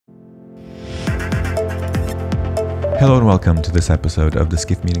Hello and welcome to this episode of the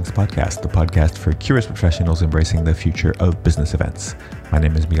Skift Meetings podcast, the podcast for curious professionals embracing the future of business events. My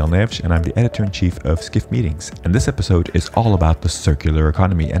name is Miguel Neves and I'm the editor-in-chief of Skift Meetings. And this episode is all about the circular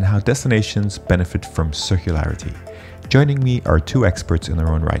economy and how destinations benefit from circularity. Joining me are two experts in their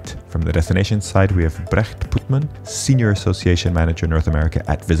own right. From the destination side, we have Brecht Putman, Senior Association Manager North America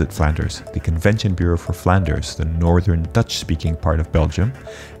at VISITFLANDERS, the convention bureau for Flanders, the northern Dutch-speaking part of Belgium,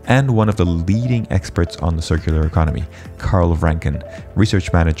 and one of the leading experts on the circular economy, Karl Vrancken,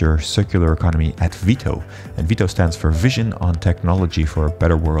 Research Manager Circular Economy at VITO. And VITO stands for Vision on Technology for a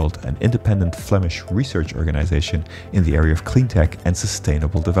Better World, an independent Flemish research organization in the area of clean tech and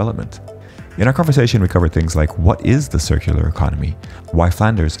sustainable development. In our conversation, we covered things like what is the circular economy, why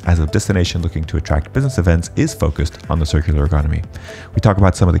Flanders, as a destination looking to attract business events, is focused on the circular economy. We talk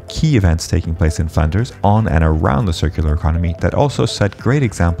about some of the key events taking place in Flanders on and around the circular economy that also set great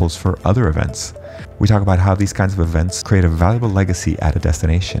examples for other events. We talk about how these kinds of events create a valuable legacy at a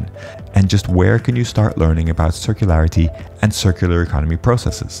destination, and just where can you start learning about circularity and circular economy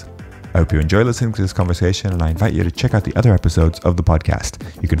processes. I hope you enjoy listening to this conversation, and I invite you to check out the other episodes of the podcast.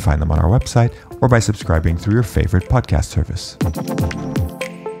 You can find them on our website or by subscribing through your favorite podcast service.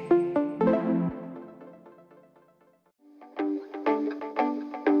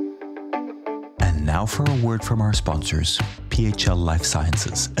 And now for a word from our sponsors, PHL Life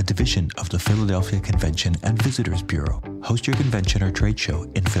Sciences, a division of the Philadelphia Convention and Visitors Bureau. Host your convention or trade show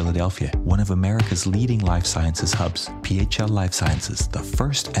in Philadelphia, one of America's leading life sciences hubs. PHL Life Sciences, the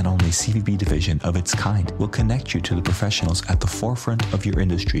first and only CVB division of its kind, will connect you to the professionals at the forefront of your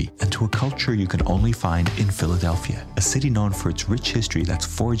industry and to a culture you can only find in Philadelphia, a city known for its rich history that's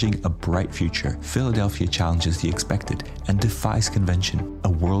forging a bright future. Philadelphia challenges the expected and defies convention. A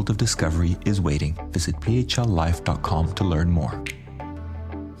world of discovery is waiting. Visit phlife.com to learn more.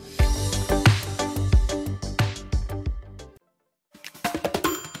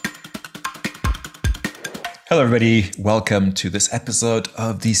 Hello, everybody. Welcome to this episode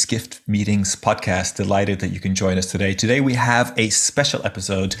of the Skift Meetings podcast. Delighted that you can join us today. Today, we have a special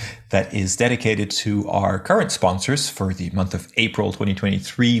episode that is dedicated to our current sponsors for the month of April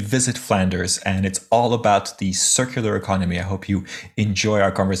 2023, Visit Flanders, and it's all about the circular economy. I hope you enjoy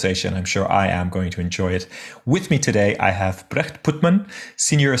our conversation. I'm sure I am going to enjoy it. With me today, I have Brecht Putman,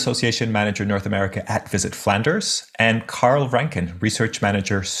 Senior Association Manager North America at Visit Flanders, and Karl Vrancken, Research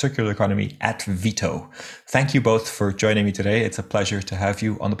Manager Circular Economy at VITO. Thank you both for joining me today. It's a pleasure to have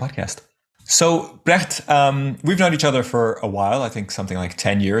you on the podcast. So, Brecht, we've known each other for a while, I think something like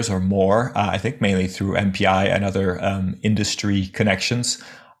 10 years or more, I think mainly through MPI and other industry connections.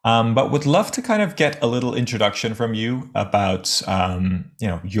 But would love to kind of get a little introduction from you about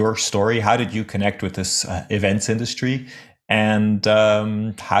your story. How did you connect with this events industry? And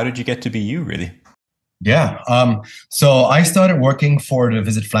how did you get to be you, really? Yeah. So I started working for the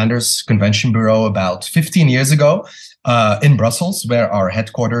Visit Flanders Convention Bureau about 15 years ago in Brussels, where our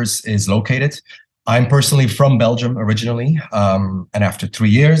headquarters is located. I'm personally from Belgium originally. And after 3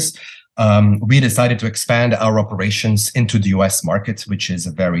 years, we decided to expand our operations into the US market, which is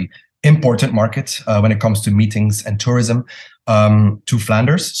a very important market when it comes to meetings and tourism to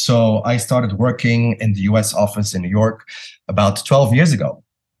Flanders. So I started working in the US office in New York about 12 years ago.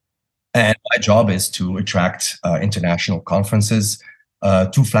 And my job is to attract international conferences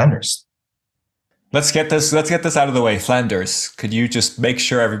to Flanders. Let's get this out of the way. Flanders. Could you just make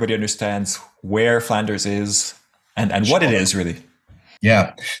sure everybody understands where Flanders is and Sure. what it is, really?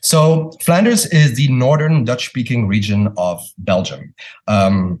 Yeah. So Flanders is the northern Dutch-speaking region of Belgium.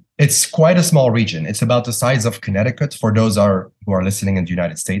 It's quite a small region. It's about the size of Connecticut for those who are listening in the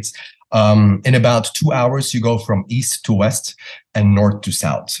United States. In about 2 hours, you go from east to west and north to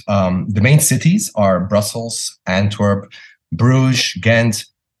south. The main cities are Brussels, Antwerp, Bruges, Ghent,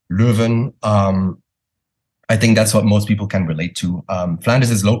 Leuven. I think that's what most people can relate to.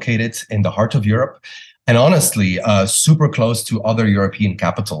 Flanders is located in the heart of Europe and honestly, super close to other European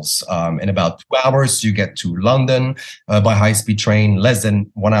capitals. In about 2 hours, you get to London by high-speed train. Less than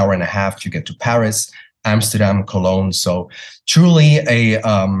 1 hour and a half, you get to Paris, Amsterdam, Cologne. So truly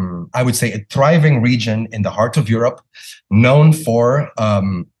I would say a thriving region in the heart of Europe, known for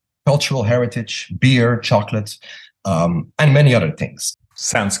cultural heritage, beer, chocolate, and many other things.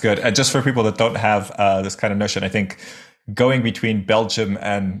 Sounds good. Just for people that don't have this kind of notion, I think going between Belgium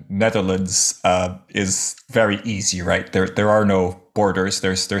and Netherlands is very easy, right? There are no borders.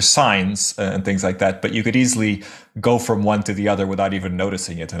 There's signs and things like that, but you could easily go from one to the other without even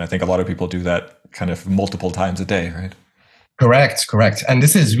noticing it. And I think a lot of people do that kind of multiple times a day, right? Correct. And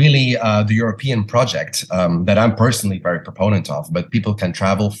this is really the European project that I'm personally very proponent of. But people can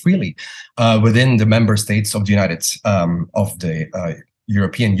travel freely within the member states of the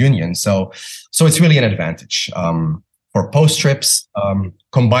European Union. So it's really an advantage for post trips,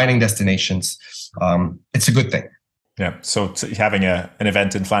 combining destinations. It's a good thing. Yeah. So having an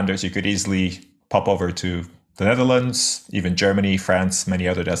event in Flanders, you could easily pop over to the Netherlands, even Germany, France, many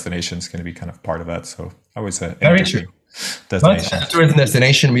other destinations can be kind of part of that. So always an interesting destination. But as a tourism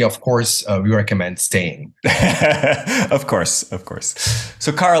destination, we recommend staying. Of course.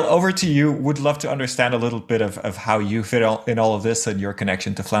 So Karl, over to you. Would love to understand a little bit of how you fit in all of this and your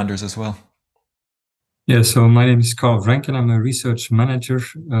connection to Flanders as well. Yeah, so my name is Karl Vrancken. I'm a research manager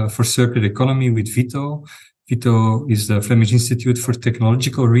for circular economy with VITO. VITO is the Flemish Institute for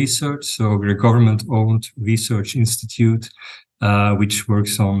Technological Research. So we're a government-owned research institute which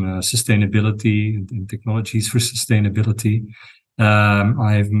works on sustainability and technologies for sustainability.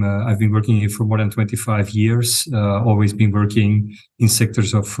 I've been working here for more than 25 years, always been working in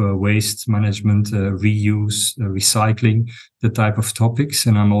sectors of waste management, reuse, recycling, the type of topics.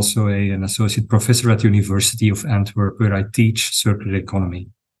 And I'm also an associate professor at the University of Antwerp, where I teach circular economy.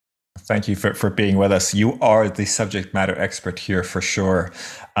 Thank you for being with us. You are the subject matter expert here for sure.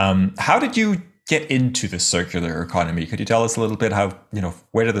 How did you get into the circular economy? Could you tell us a little bit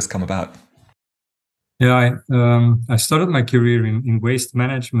where did this come about? Yeah, I started my career in waste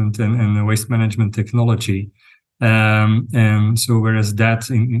management and waste management technology. And so whereas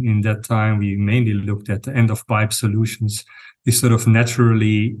in that time, we mainly looked at the end-of-pipe solutions, we sort of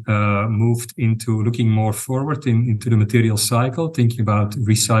naturally moved into looking more forward into the material cycle, thinking about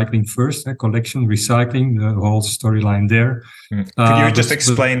recycling first, collection, recycling, the whole storyline there. Could you just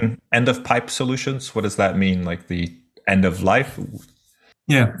explain end-of-pipe solutions? What does that mean, like the end of life?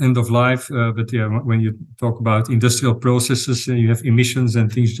 Yeah, end of life. But yeah, when you talk about industrial processes, you have emissions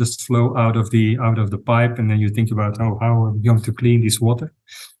and things just flow out of the pipe, and then you think about how are we going to clean this water?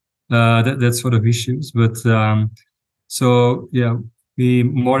 That sort of issues. But so yeah, we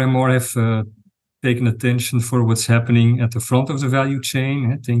more and more have taken attention for what's happening at the front of the value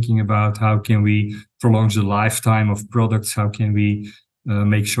chain, thinking about how can we prolong the lifetime of products, how can we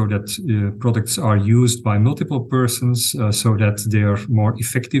make sure that products are used by multiple persons so that they are more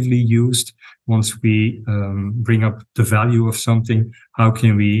effectively used. Once we bring up the value of something, how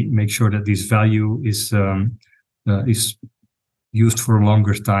can we make sure that this value is used for a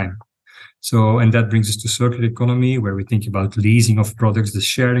longer time? So, and that brings us to circular economy, where we think about leasing of products, the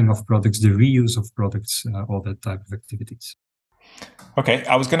sharing of products, the reuse of products, all that type of activities. Okay,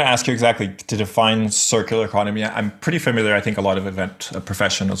 I was going to ask you exactly to define circular economy. I'm pretty familiar. I think a lot of event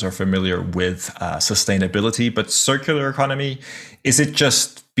professionals are familiar with sustainability, but circular economy, is it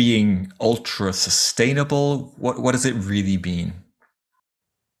just being ultra sustainable? What does it really mean?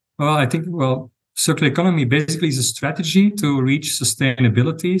 Well, I think, circular economy basically is a strategy to reach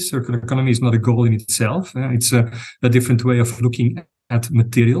sustainability. Circular economy is not a goal in itself. It's a different way of looking at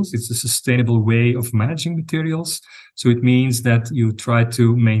materials. It's a sustainable way of managing materials. So it means that you try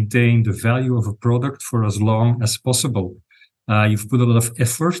to maintain the value of a product for as long as possible. You've put a lot of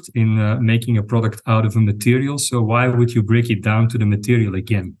effort in making a product out of a material. So why would you break it down to the material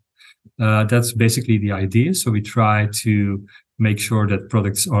again? That's basically the idea. So we try to make sure that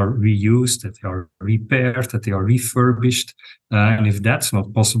products are reused, that they are repaired, that they are refurbished. And if that's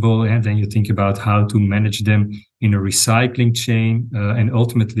not possible, then you think about how to manage them in a recycling chain. And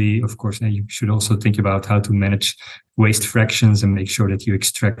ultimately, of course, you should also think about how to manage waste fractions and make sure that you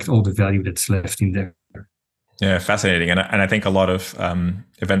extract all the value that's left in there. Yeah, fascinating. And I think a lot of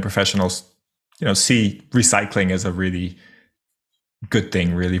event professionals, see recycling as a really good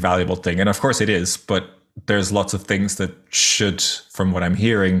thing, really valuable thing. And of course it is, but there's lots of things that should, from what I'm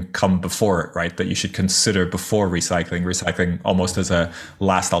hearing, come before it, right? That you should consider before recycling almost as a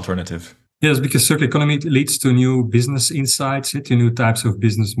last alternative. Yes, because circular economy leads to new business insights, to new types of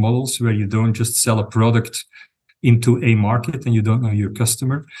business models where you don't just sell a product into a market and you don't know your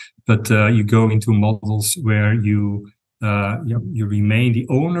customer, but you go into models where you remain the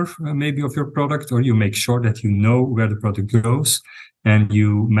owner maybe of your product, or you make sure that you know where the product goes and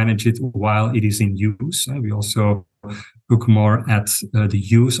you manage it while it is in use. We also look more at the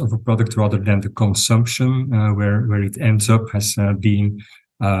use of a product rather than the consumption, where it ends up as being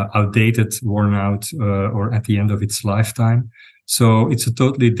outdated, worn out, or at the end of its lifetime. So it's a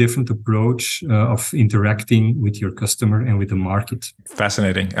totally different approach of interacting with your customer and with the market.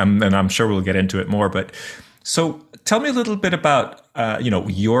 Fascinating. And I'm sure we'll get into it more, but so tell me a little bit about,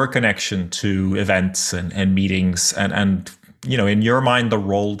 your connection to events and meetings and in your mind, the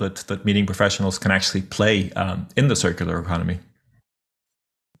role that meeting professionals can actually play in the circular economy?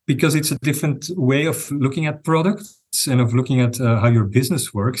 Because it's a different way of looking at products and of looking at how your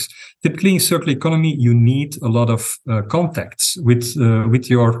business works. Typically in circular economy, you need a lot of contacts with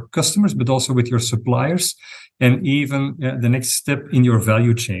your customers, but also with your suppliers, and even the next step in your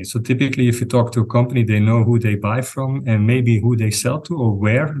value chain. So typically, if you talk to a company, they know who they buy from and maybe who they sell to or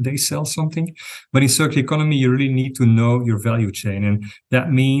where they sell something. But in circular economy, you really need to know your value chain. And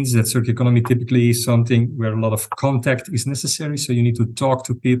that means that circular economy typically is something where a lot of contact is necessary. So you need to talk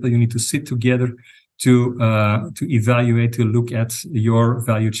to people, you need to sit together to evaluate, to look at your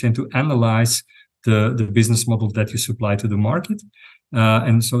value chain, to analyze the business model that you supply to the market.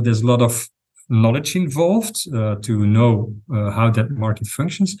 And so there's a lot of knowledge involved to know how that market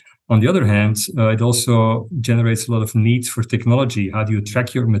functions. On the other hand, it also generates a lot of needs for technology. How do you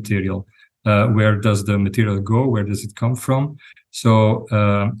track your material? Where does the material go? Where does it come from? So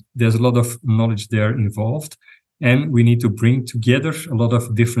there's a lot of knowledge there involved. And we need to bring together a lot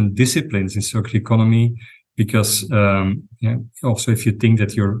of different disciplines in circular economy, because also if you think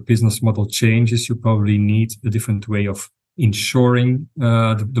that your business model changes, you probably need a different way of ensuring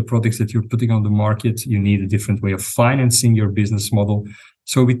the products that you're putting on the market. You need a different way of financing your business model.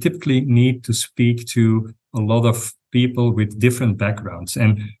 So we typically need to speak to a lot of people with different backgrounds.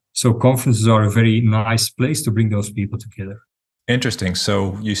 And so conferences are a very nice place to bring those people together. Interesting.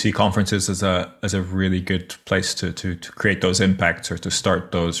 So you see conferences as a really good place to create those impacts, or to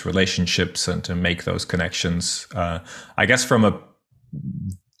start those relationships and to make those connections. I guess from a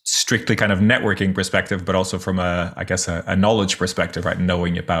strictly kind of networking perspective, but also from a knowledge perspective, right?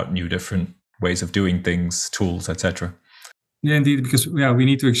 Knowing about new different ways of doing things, tools, etc. Yeah, indeed, because we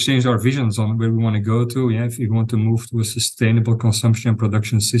need to exchange our visions on where we want to go to. Yeah, if you want to move to a sustainable consumption and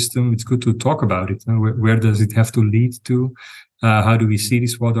production system, it's good to talk about it. Where does it have to lead to? How do we see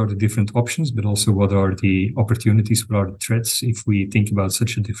this? What are the different options, but also what are the opportunities, what are the threats if we think about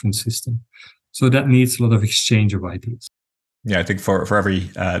such a different system? So that needs a lot of exchange of ideas. Yeah, I think for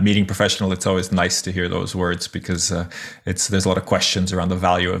every meeting professional, it's always nice to hear those words, because there's a lot of questions around the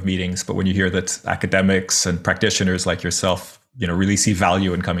value of meetings. But when you hear that academics and practitioners like yourself, really see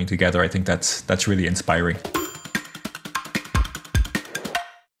value in coming together, I think that's really inspiring.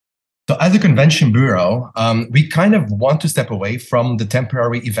 So as a convention bureau, we kind of want to step away from the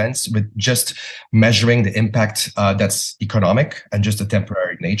temporary events with just measuring the impact that's economic and just the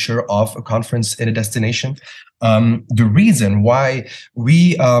temporary nature of a conference in a destination. The reason why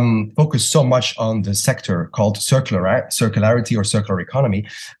we focus so much on the sector called circularity or circular economy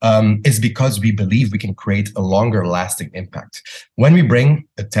is because we believe we can create a longer lasting impact. When we bring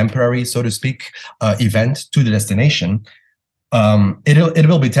a temporary, so to speak, event to the destination, it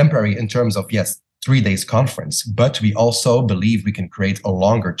will be temporary in terms of, yes, 3 days conference, but we also believe we can create a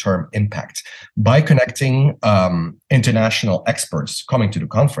longer term impact by connecting international experts coming to the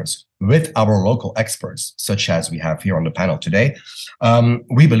conference with our local experts, such as we have here on the panel today.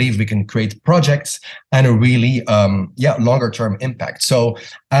 We believe we can create projects and a really longer term impact. So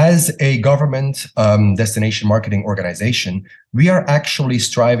as a government destination marketing organization, we are actually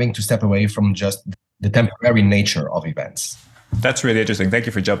striving to step away from just the temporary nature of events. That's really interesting. Thank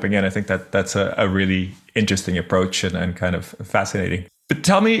you for jumping in. I think that's a really interesting approach and kind of fascinating. But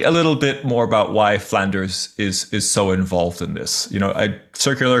tell me a little bit more about why Flanders is so involved in this. A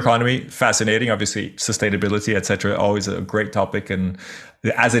circular economy, fascinating. Obviously, sustainability, etc., always a great topic. And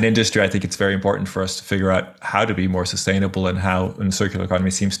as an industry, I think it's very important for us to figure out how to be more sustainable, and circular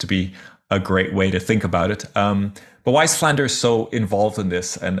economy seems to be a great way to think about it. But why is Flanders so involved in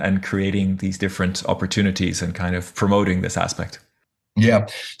this and creating these different opportunities and kind of promoting this aspect? Yeah.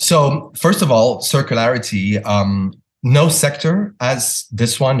 So first of all, circularity, no sector as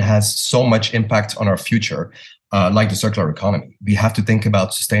this one has so much impact on our future like the circular economy. We have to think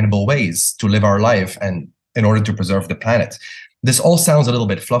about sustainable ways to live our life and in order to preserve the planet. This all sounds a little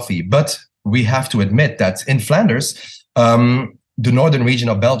bit fluffy, but we have to admit that in Flanders, the northern region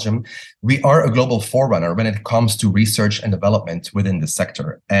of Belgium, we are a global forerunner when it comes to research and development within the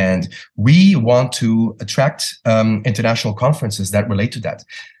sector. And we want to attract international conferences that relate to that,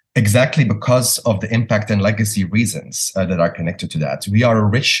 exactly because of the impact and legacy reasons that are connected to that. We are a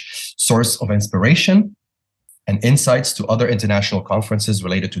rich source of inspiration and insights to other international conferences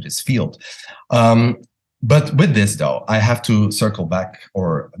related to this field. But with this, though, I have to circle back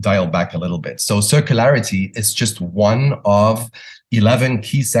or dial back a little bit. So circularity is just one of 11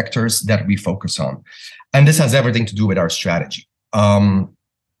 key sectors that we focus on. And this has everything to do with our strategy.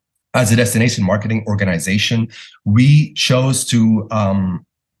 As a destination marketing organization, we chose to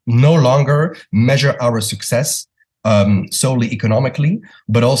no longer measure our success solely economically,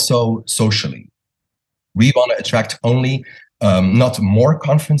 but also socially. We want to attract only not more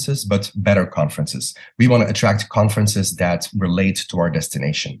conferences, but better conferences. We want to attract conferences that relate to our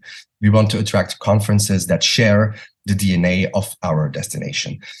destination. We want to attract conferences that share the DNA of our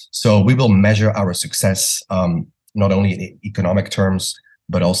destination. So we will measure our success not only in economic terms,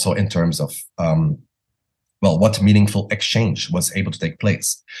 but also in terms of what meaningful exchange was able to take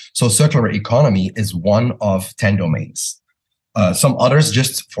place. So circular economy is one of 10 domains. Some others,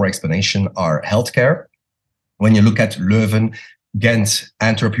 just for explanation, are healthcare. When you look at Leuven, Ghent,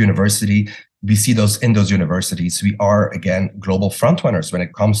 Antwerp University, we see in those universities, we are, again, global frontrunners when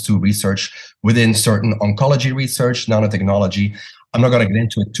it comes to research within certain oncology research, nanotechnology. I'm not going to get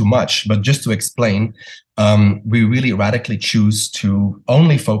into it too much, but just to explain, we really radically choose to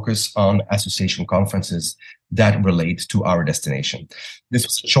only focus on association conferences that relate to our destination. This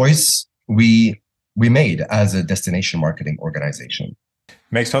was a choice we made as a destination marketing organization.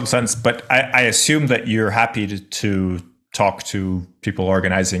 Makes total sense. But I assume that you're happy to talk to people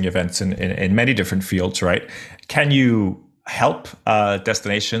organizing events in many different fields, right? Can you help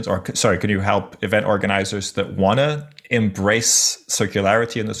can you help event organizers that want to embrace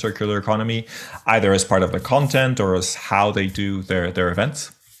circularity and the circular economy, either as part of the content or as how they do their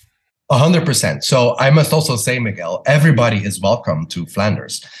events? 100%. So I must also say, Miguel, everybody is welcome to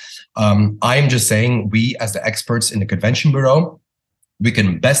Flanders. I am just saying, we as the experts in the convention bureau, we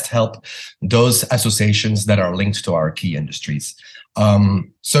can best help those associations that are linked to our key industries.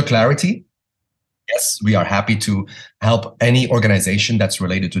 Circularity, yes, we are happy to help any organization that's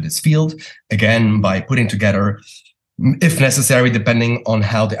related to this field, again, by putting together, if necessary, depending on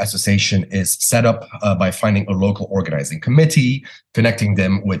how the association is set up, by finding a local organizing committee, connecting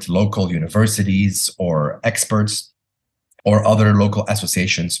them with local universities or experts or other local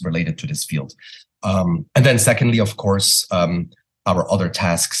associations related to this field. And then secondly, of course, our other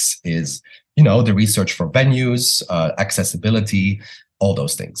tasks is, the research for venues, accessibility, all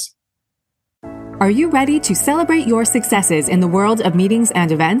those things. Are you ready to celebrate your successes in the world of meetings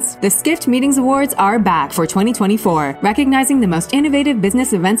and events? The Skift Meetings Awards are back for 2024, recognizing the most innovative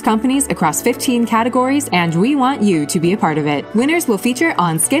business events companies across 15 categories, and we want you to be a part of it. Winners will feature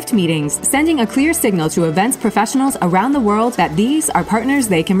on Skift Meetings, sending a clear signal to events professionals around the world that these are partners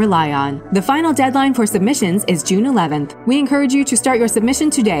they can rely on. The final deadline for submissions is June 11th. We encourage you to start your submission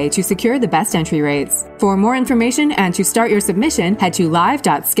today to secure the best entry rates. For more information and to start your submission, head to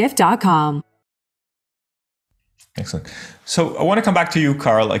live.skift.com. Excellent. So I want to come back to you,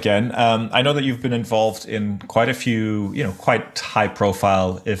 Karl, again. I know that you've been involved in quite a few, quite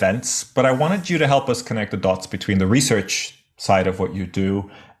high-profile events, but I wanted you to help us connect the dots between the research side of what you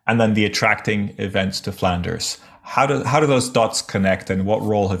do and then the attracting events to Flanders. How do those dots connect, and what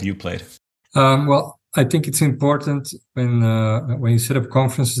role have you played? Well, I think it's important when you set up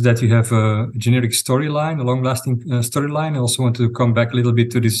conferences that you have a generic storyline, a long-lasting storyline. I also want to come back a little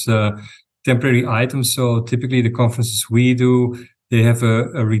bit to this temporary items. So typically the conferences we do, they have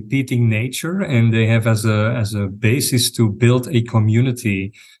a repeating nature, and they have as a basis to build a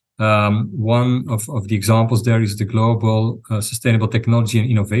community. One of the examples there is the Global Sustainable Technology and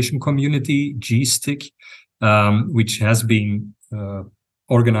Innovation Community, GSTIC, which has been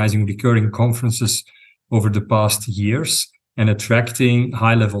organizing recurring conferences over the past years and attracting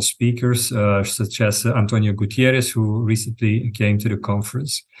high-level speakers such as Antonio Gutierrez, who recently came to the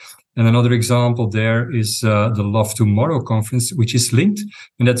conference. And another example there is the Love Tomorrow conference, which is linked,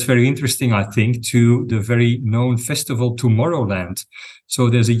 and that's very interesting, I think, to the very known festival Tomorrowland. So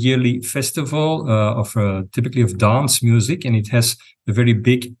there's a yearly festival typically of dance music, and it has a very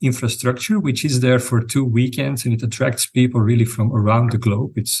big infrastructure, which is there for 2 weekends, and it attracts people really from around the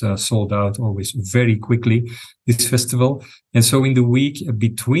globe. It's sold out always very quickly, this festival. And so in the week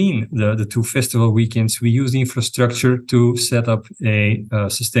between the 2 festival weekends, we use the infrastructure to set up a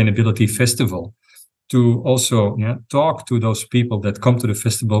sustainability festival to also talk to those people that come to the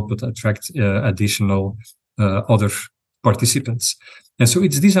festival, but attract additional other participants. And so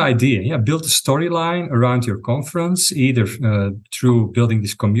it's this idea, build a storyline around your conference, either through building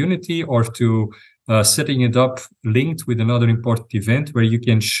this community or to setting it up linked with another important event where you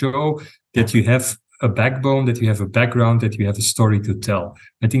can show that you have a backbone, that you have a background, that you have a story to tell.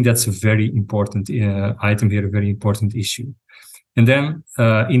 I think that's a very important item here, a very important issue. And then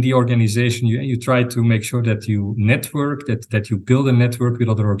in the organization, you try to make sure that you network, that you build a network with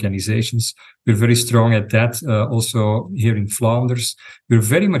other organizations. We're very strong at that also here in Flanders. We're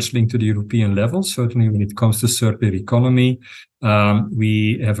very much linked to the European level, certainly when it comes to circular economy.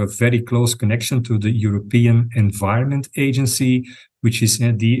 We have a very close connection to the European Environment Agency, which is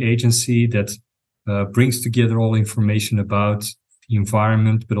the agency that brings together all information about the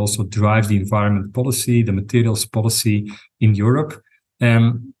environment, but also drives the environment policy, the materials policy in Europe.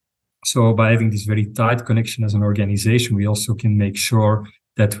 So by having this very tight connection as an organization, we also can make sure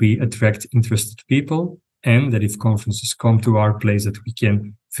that we attract interested people, and that if conferences come to our place, that we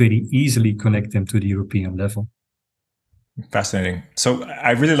can very easily connect them to the European level. Fascinating. So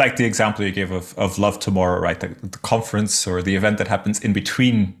I really like the example you gave of Love Tomorrow, right? The conference or the event that happens in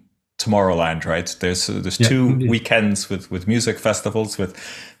between Tomorrowland, right? There's two indeed. weekends with music festivals, with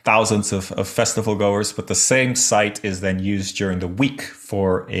thousands of festival goers, but the same site is then used during the week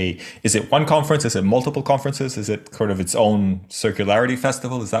for is it one conference? Is it multiple conferences? Is it sort of its own circularity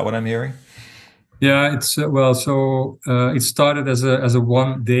festival? Is that what I'm hearing? Yeah, it's it started as a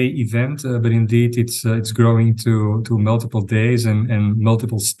 1-day event, but indeed it's growing to multiple days and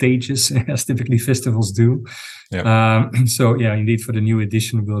multiple stages, as typically festivals do. Yep. So yeah, indeed, for the new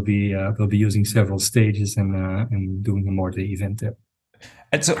edition, we'll be using several stages and doing a more day event there.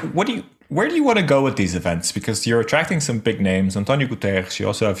 And so, where do you want to go with these events? Because you're attracting some big names, Antonio Guterres. You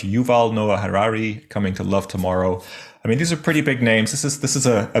also have Yuval Noah Harari coming to Love Tomorrow. I mean, these are pretty big names. This is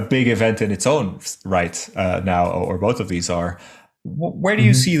a big event in its own right now, or both of these are. Where do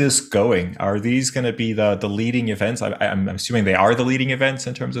you see this going? Are these going to be the leading events? I'm assuming they are the leading events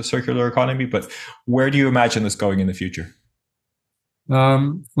in terms of circular economy, but where do you imagine this going in the future?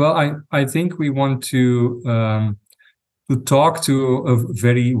 Well, I think we want to talk to a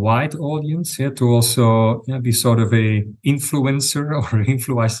very wide audience, to also be sort of a influencer or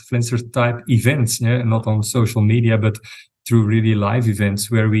influencer type events, not on social media, but through really live events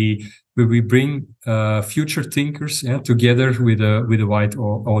where we bring future thinkers together with a wide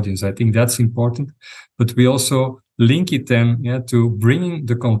audience. I think that's important, but we also link it then to bringing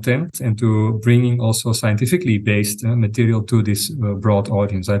the content and to bringing also scientifically based material to this broad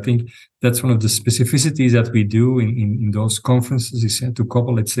audience. I think that's one of the specificities that we do in those conferences, is to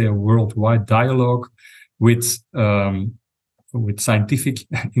couple, let's say, a worldwide dialogue with scientific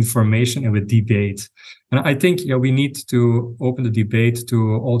information and with debate. And I think we need to open the debate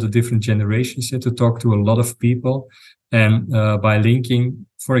to all the different generations, to talk to a lot of people. And by linking,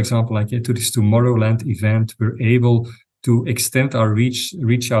 for example, like to this Tomorrowland event, we're able to extend our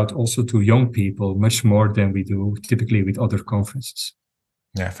reach out also to young people much more than we do typically with other conferences.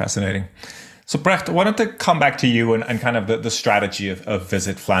 Yeah, fascinating. So Brecht, I wanted to come back to you and kind of the strategy of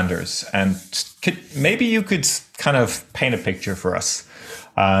Visit Flanders. And maybe you could kind of paint a picture for us.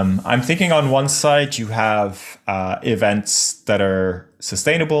 I'm thinking on one side, you have events that are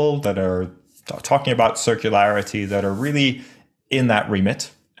sustainable, that are talking about circularity, that are really in that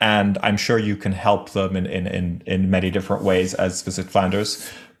remit. And I'm sure you can help them in many different ways as Visit Flanders.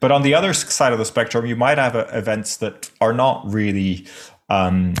 But on the other side of the spectrum, you might have events that are not really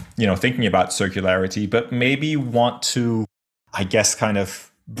thinking about circularity, but maybe want to, I guess, kind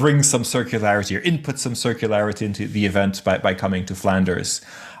of bring some circularity or input some circularity into the event by coming to Flanders.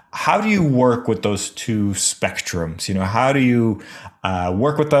 How do you work with those two spectrums? How do you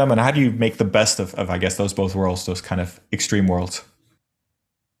work with them, and how do you make the best of I guess, those both worlds, those kind of extreme worlds?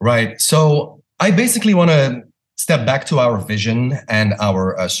 Right. So I basically want to step back to our vision and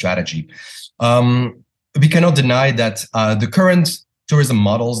our strategy. We cannot deny that the current tourism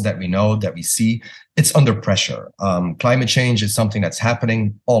models that we know, that we see, it's under pressure. Climate change is something that's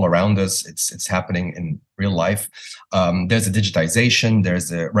happening all around us. It's happening in real life. There's a digitization,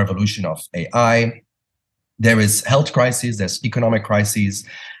 there's a revolution of AI, there is health crises, there's economic crises,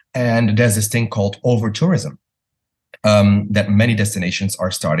 and there's this thing called over-tourism that many destinations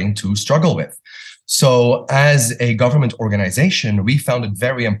are starting to struggle with. So as a government organization, we found it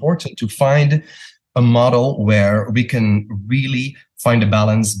very important to find a model where we can really find a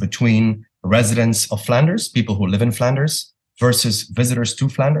balance between residents of Flanders, people who live in Flanders, versus visitors to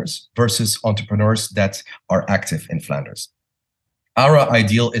Flanders, versus entrepreneurs that are active in Flanders. Our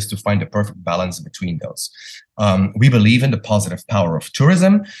ideal is to find a perfect balance between those. We believe in the positive power of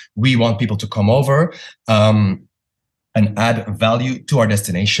tourism. We want people to come over and add value to our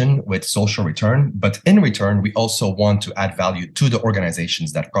destination with social return. But in return, we also want to add value to the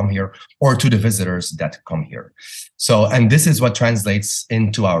organizations that come here or to the visitors that come here. So, and this is what translates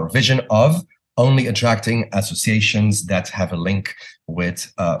into our vision of only attracting associations that have a link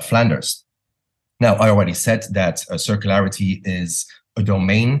with Flanders. Now, I already said that circularity is a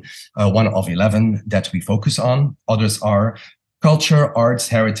domain, one of 11 that we focus on. Others are culture, arts,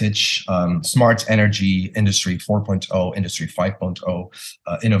 heritage, smart energy, industry 4.0, industry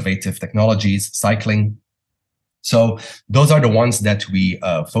 5.0, innovative technologies, cycling. So those are the ones that we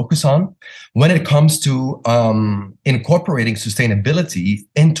focus on. When it comes to incorporating sustainability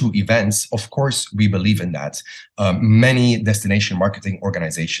into events, of course, we believe in that. Many destination marketing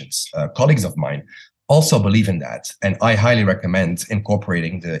organizations, colleagues of mine, also believe in that. And I highly recommend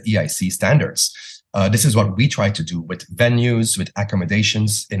incorporating the EIC standards. This is what we try to do with venues, with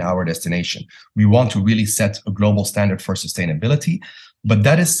accommodations in our destination. We want to really set a global standard for sustainability, but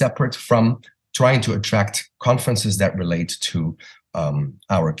that is separate from trying to attract conferences that relate to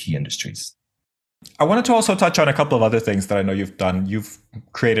our key industries. I wanted to also touch on a couple of other things that I know you've done. You've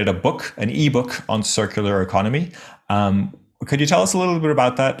created a book, an ebook on circular economy. Could you tell us a little bit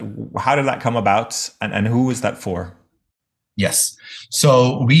about that? How did that come about, and who is that for? Yes.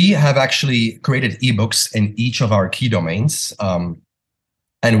 So we have actually created ebooks in each of our key domains.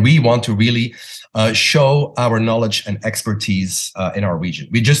 And we want to really show our knowledge and expertise in our region.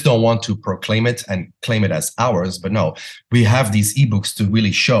 We just don't want to proclaim it and claim it as ours, but no, we have these ebooks to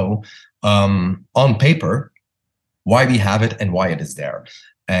really show on paper why we have it and why it is there.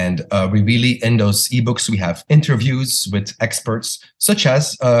 And we really, in those ebooks, we have interviews with experts such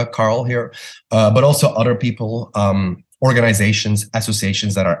as Karl here, but also other people, organizations,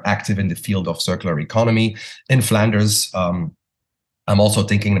 associations that are active in the field of circular economy in Flanders. I'm also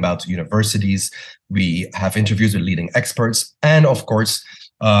thinking about universities. We have interviews with leading experts. And of course,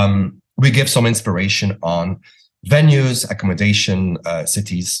 we give some inspiration on venues, accommodation,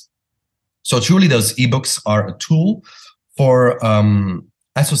 cities. So truly those ebooks are a tool for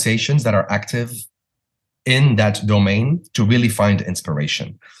associations that are active in that domain to really find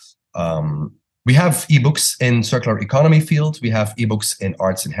inspiration. We have ebooks in circular economy field. We have ebooks in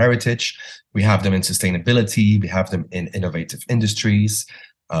arts and heritage. We have them in sustainability. We have them in innovative industries.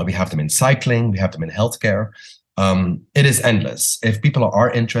 We have them in cycling. We have them in healthcare. It is endless. If people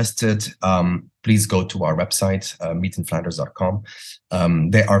are interested, please go to our website, meetinflanders.com.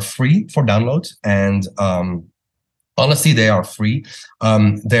 They are free for download, and honestly, they are free.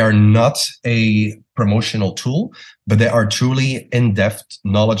 They are not a promotional tool, but they are truly in-depth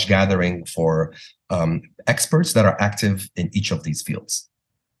knowledge gathering for experts that are active in each of these fields.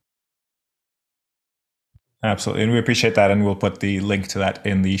 Absolutely. And we appreciate that. And we'll put the link to that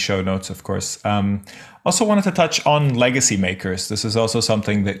in the show notes, of course. Also wanted to touch on legacy makers. This is also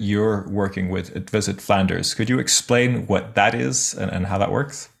something that you're working with at Visit Flanders. Could you explain what that is and how that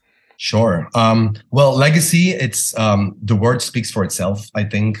works? Sure. Well, legacy, it's the word speaks for itself, I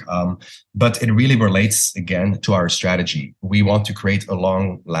think, but it really relates again to our strategy. We want to create a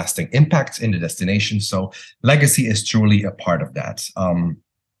long-lasting impact in the destination. So legacy is truly a part of that.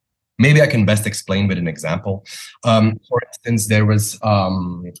 Maybe I can best explain with an example. For instance, there was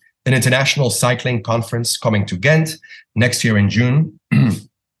an international cycling conference coming to Ghent next year in June.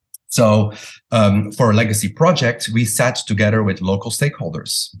 So for a legacy project, we sat together with local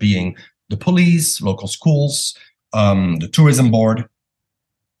stakeholders, being the police, local schools, the tourism board.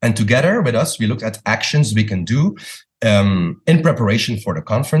 And together with us, we looked at actions we can do in preparation for the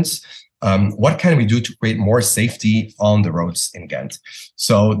conference. What can we do to create more safety on the roads in Ghent?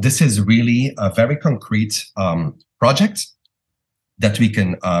 So this is really a very concrete project that we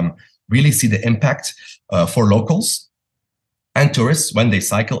can really see the impact for locals and tourists. When they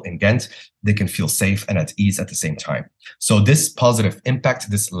cycle in Ghent, they can feel safe and at ease at the same time. So this positive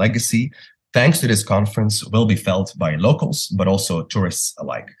impact, this legacy, thanks to this conference, will be felt by locals, but also tourists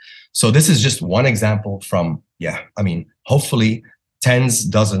alike. So this is just one example from, hopefully tens,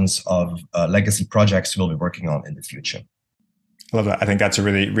 dozens of legacy projects we'll be working on in the future. Love that. I think that's a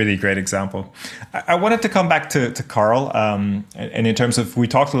really, really great example. I wanted to come back to Karl. And in terms of, we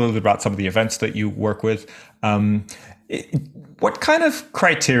talked a little bit about some of the events that you work with. What kind of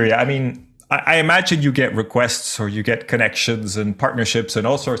criteria? I mean, I imagine you get requests or you get connections and partnerships and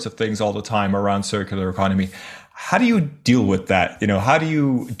all sorts of things all the time around circular economy. How do you deal with that?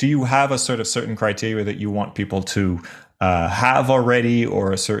 Do you have a sort of certain criteria that you want people to have already,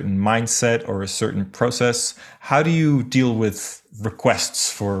 or a certain mindset or a certain process? How do you deal with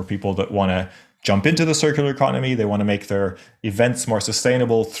requests for people that want to jump into the circular economy? They want to make their events more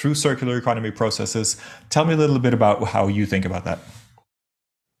sustainable through circular economy processes. Tell me a little bit about how you think about that.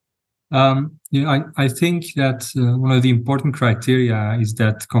 I think that one of the important criteria is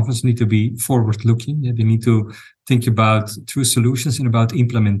that conferences need to be forward-looking. They need to think about true solutions and about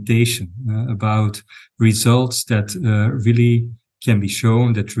implementation, about results that really can be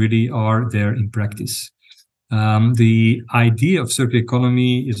shown, that really are there in practice. The idea of circular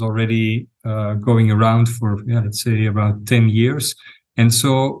economy is already going around for, let's say, about 10 years. And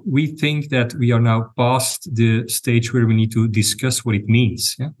so we think that we are now past the stage where we need to discuss what it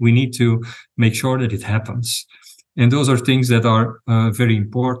means. Yeah? We need to make sure that it happens. And those are things that are very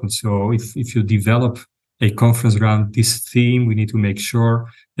important. So if you develop a conference around this theme, we need to make sure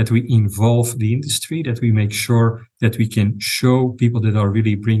that we involve the industry, that we make sure that we can show people that are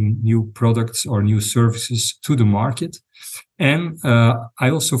really bringing new products or new services to the market. And I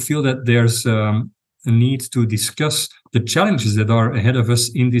also feel that there's a need to discuss the challenges that are ahead of us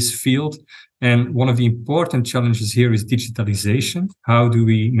in this field. And one of the important challenges here is digitalization. How do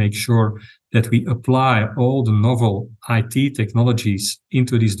we make sure that we apply all the novel IT technologies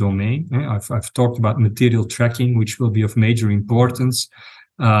into this domain? I've talked about material tracking, which will be of major importance,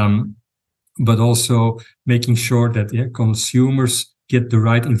 but also making sure that consumers get the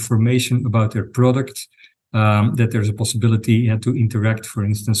right information about their product, that there's a possibility to interact, for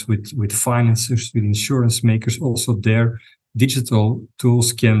instance, with financiers, with insurance makers. Also there, digital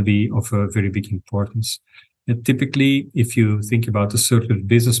tools can be of a very big importance. And typically, if you think about a circular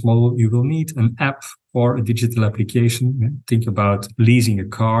business model, you will need an app or a digital application. Think about leasing a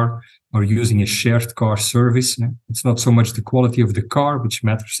car or using a shared car service. It's not so much the quality of the car which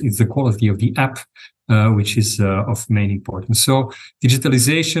matters, it's the quality of the app, which is of main importance. So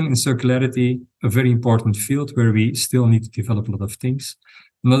digitalization and circularity, a very important field where we still need to develop a lot of things.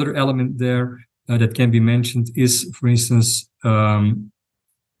 Another element there that can be mentioned is, for instance,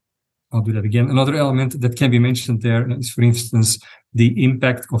 I'll do that again. Another element that can be mentioned there is, for instance, the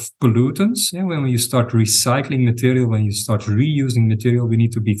impact of pollutants. When you start recycling material, when you start reusing material, we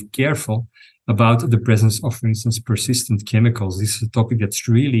need to be careful about the presence of, for instance, persistent chemicals. This is a topic that's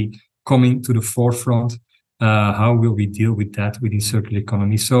really coming to the forefront. How will we deal with that within circular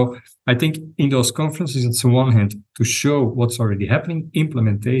economy? So I think in those conferences, it's on one hand to show what's already happening,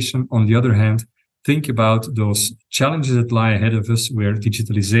 implementation. On the other hand, think about those challenges that lie ahead of us, where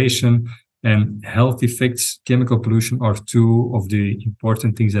digitalization and health effects, chemical pollution are two of the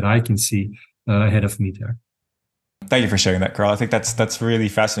important things that I can see ahead of me there. Thank you for sharing that, Karl. I think that's really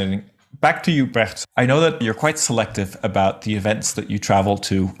fascinating. Back to you, Brecht. I know that you're quite selective about the events that you travel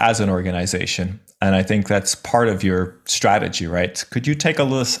to as an organization. And I think that's part of your strategy, right? Could you take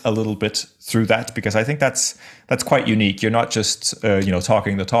us a little bit through that? Because I think that's quite unique. You're not just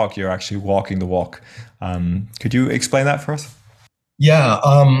talking the talk, you're actually walking the walk. Could you explain that for us? Yeah.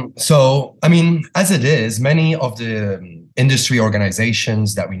 So, I mean, as it is, many of the industry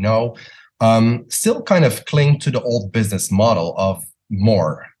organizations that we know still kind of cling to the old business model of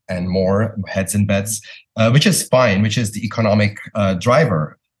more and more heads in beds, which is fine, which is the economic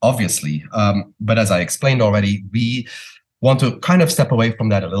driver, obviously. But as I explained already, we want to kind of step away from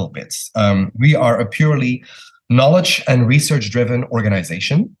that a little bit. We are a purely knowledge and research-driven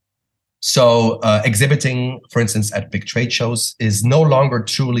organization. So exhibiting, for instance, at big trade shows is no longer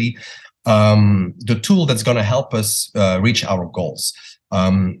truly the tool that's going to help us reach our goals.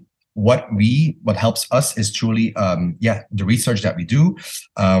 What helps us is truly, the research that we do,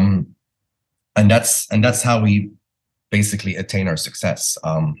 and that's how we basically attain our success.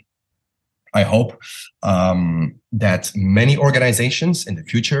 I hope that many organizations in the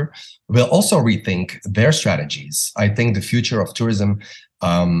future will also rethink their strategies. I think the future of tourism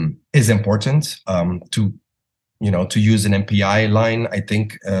is important. To use an MPI line, I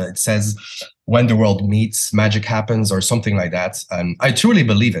think it says, "When the world meets, magic happens," or something like that. And I truly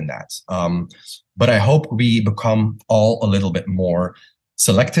believe in that. But I hope we become all a little bit more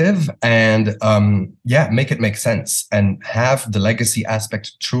selective and make it make sense and have the legacy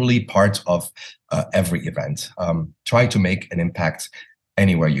aspect truly part of every event. Try to make an impact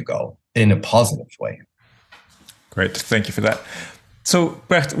anywhere you go in a positive way. Great, thank you for that. So,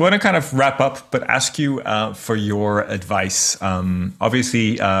 Brecht, I want to kind of wrap up, but ask you for your advice.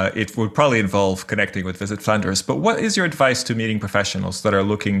 Obviously, it would probably involve connecting with Visit Flanders, but what is your advice to meeting professionals that are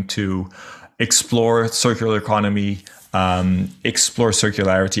looking to explore circular economy, explore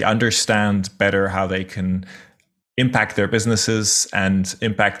circularity, understand better how they can impact their businesses and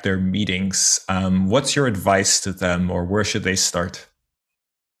impact their meetings? What's your advice to them, or where should they start?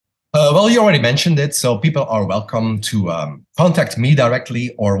 Well, you already mentioned it, so people are welcome to contact me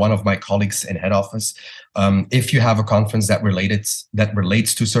directly or one of my colleagues in head office. If you have a conference that relates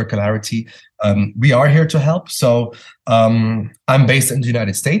to circularity, we are here to help. So I'm based in the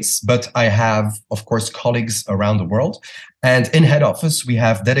United States, but I have, of course, colleagues around the world. And in head office, we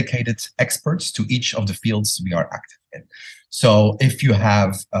have dedicated experts to each of the fields we are active in. So if you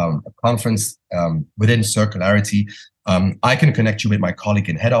have a conference within circularity, I can connect you with my colleague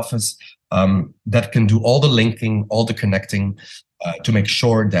in head office that can do all the linking, all the connecting to make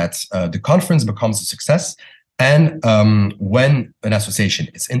sure that the conference becomes a success. And when an association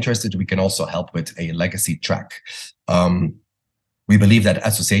is interested, we can also help with a legacy track, We believe that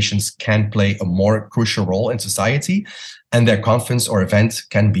associations can play a more crucial role in society, and their conference or event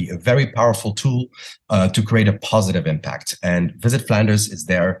can be a very powerful tool to create a positive impact. And Visit Flanders is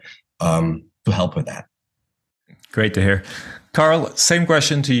there to help with that. Great to hear. Karl, same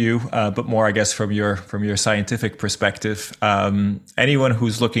question to you, but more, I guess, from your scientific perspective. Anyone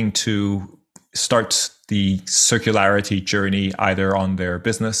who's looking to start the circularity journey, either on their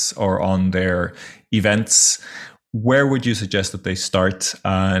business or on their events, where would you suggest that they start,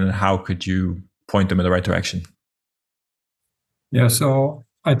 and how could you point them in the right direction? Yeah, so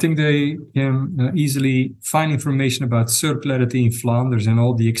I think they can easily find information about circularity in Flanders and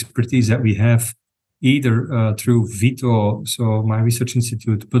all the expertise that we have, either through VITO, so my research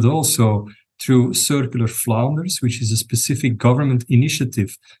institute, but also through Circular Flanders, which is a specific government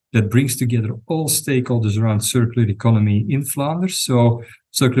initiative that brings together all stakeholders around circular economy in Flanders. So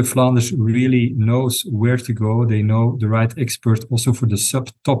Circular Flanders really knows where to go. They know the right expert also for the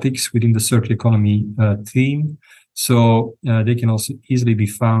subtopics within the circular economy theme. So they can also easily be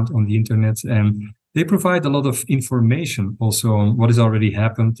found on the internet, and they provide a lot of information also on what has already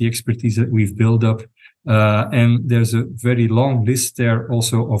happened, the expertise that we've built up. And there's a very long list there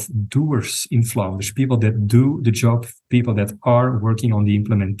also of doers in Flanders, people that do the job, people that are working on the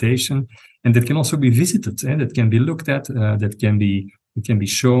implementation, and that can also be visited, and that can be looked at, that can be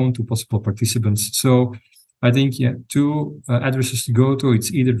shown to possible participants. So I think, yeah, two addresses to go to,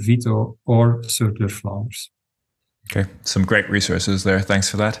 it's either VITO or Circular Flanders. Okay, some great resources there. Thanks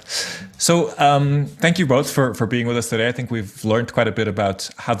for that. So thank you both for being with us today. I think we've learned quite a bit about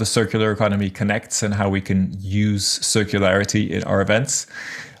how the circular economy connects and how we can use circularity in our events.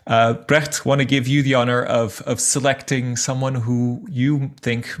 Brecht, want to give you the honor of selecting someone who you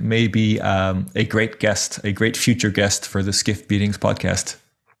think may be a great guest, a great future guest for the Skift Meetings podcast.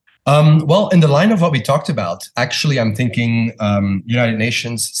 Well, in the line of what we talked about, actually, I'm thinking United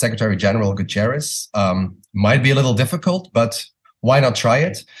Nations Secretary General Guterres might be a little difficult, but why not try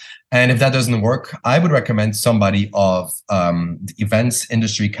it? And if that doesn't work, I would recommend somebody of the Events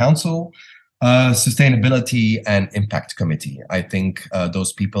Industry Council, Sustainability and Impact Committee. I think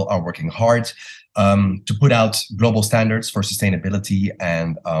those people are working hard to put out global standards for sustainability,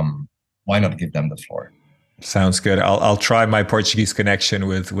 and why not give them the floor? Sounds good. I'll try my Portuguese connection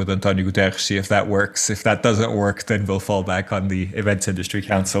with Antonio Guterres, see if that works. If that doesn't work, then we'll fall back on the Events Industry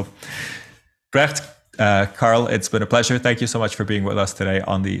Council. Brecht, Karl, it's been a pleasure. Thank you so much for being with us today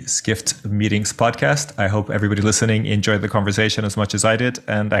on the Skift Meetings podcast. I hope everybody listening enjoyed the conversation as much as I did.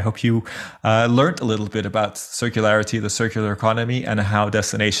 And I hope you learned a little bit about circularity, the circular economy, and how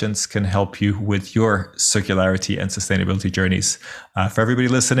destinations can help you with your circularity and sustainability journeys. For everybody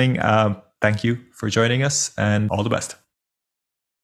listening, thank you for joining us, and all the best.